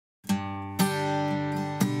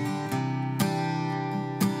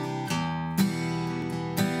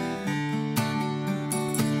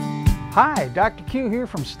Hi, Dr. Q here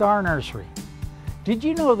from Star Nursery. Did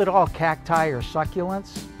you know that all cacti are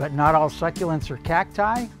succulents, but not all succulents are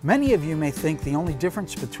cacti? Many of you may think the only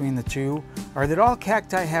difference between the two are that all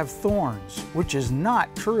cacti have thorns, which is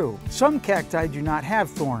not true. Some cacti do not have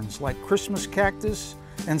thorns, like Christmas cactus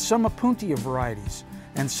and some Opuntia varieties,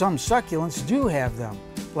 and some succulents do have them,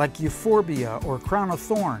 like Euphorbia or crown of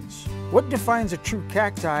thorns. What defines a true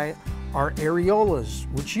cacti are areolas,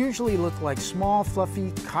 which usually look like small,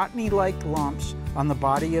 fluffy, cottony-like lumps on the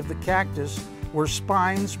body of the cactus where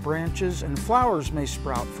spines, branches, and flowers may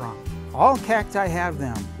sprout from. All cacti have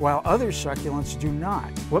them, while other succulents do not.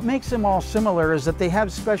 What makes them all similar is that they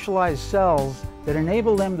have specialized cells that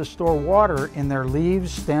enable them to store water in their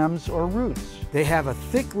leaves, stems, or roots. They have a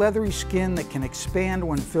thick, leathery skin that can expand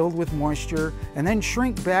when filled with moisture and then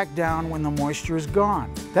shrink back down when the moisture is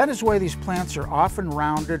gone. That is why these plants are often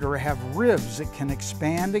rounded or have ribs that can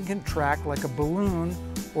expand and contract like a balloon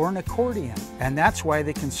or an accordion. And that's why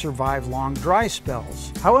they can survive long dry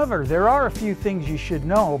spells. However, there are a few things you should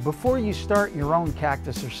know before you start your own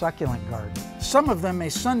cactus or succulent garden. Some of them may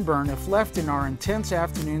sunburn if left in our intense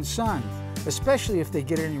afternoon sun, especially if they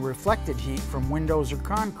get any reflected heat from windows or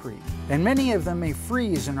concrete. And many of them may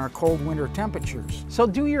freeze in our cold winter temperatures. So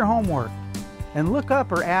do your homework and look up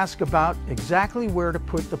or ask about exactly where to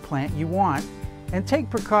put the plant you want, and take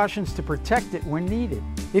precautions to protect it when needed.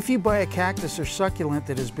 If you buy a cactus or succulent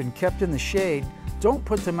that has been kept in the shade, don't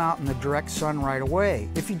put them out in the direct sun right away.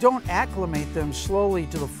 If you don't acclimate them slowly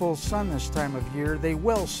to the full sun this time of year, they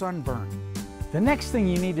will sunburn. The next thing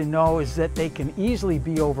you need to know is that they can easily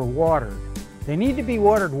be overwatered. They need to be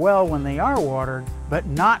watered well when they are watered, but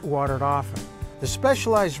not watered often. The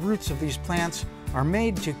specialized roots of these plants are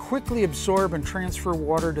made to quickly absorb and transfer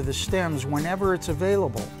water to the stems whenever it's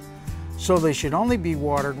available. So they should only be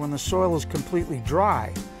watered when the soil is completely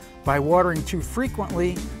dry. By watering too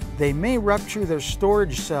frequently, they may rupture their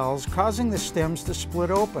storage cells, causing the stems to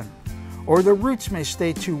split open, or the roots may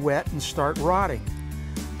stay too wet and start rotting.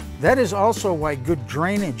 That is also why good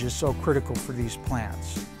drainage is so critical for these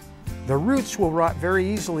plants. The roots will rot very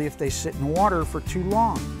easily if they sit in water for too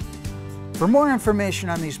long. For more information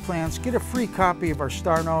on these plants, get a free copy of our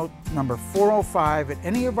Star Note number 405 at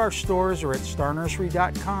any of our stores or at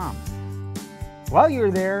starnursery.com. While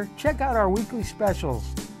you're there, check out our weekly specials,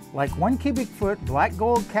 like 1 cubic foot black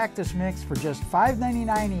gold cactus mix for just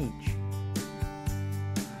 $5.99 each.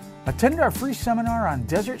 Attend our free seminar on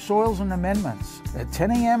desert soils and amendments at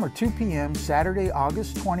 10 a.m. or 2 p.m. Saturday,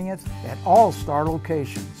 August 20th at all Star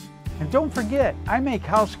locations. And don't forget, I make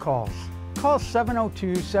house calls. Call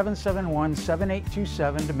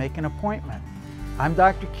 702-771-7827 to make an appointment. I'm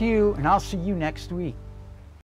Dr. Q, and I'll see you next week.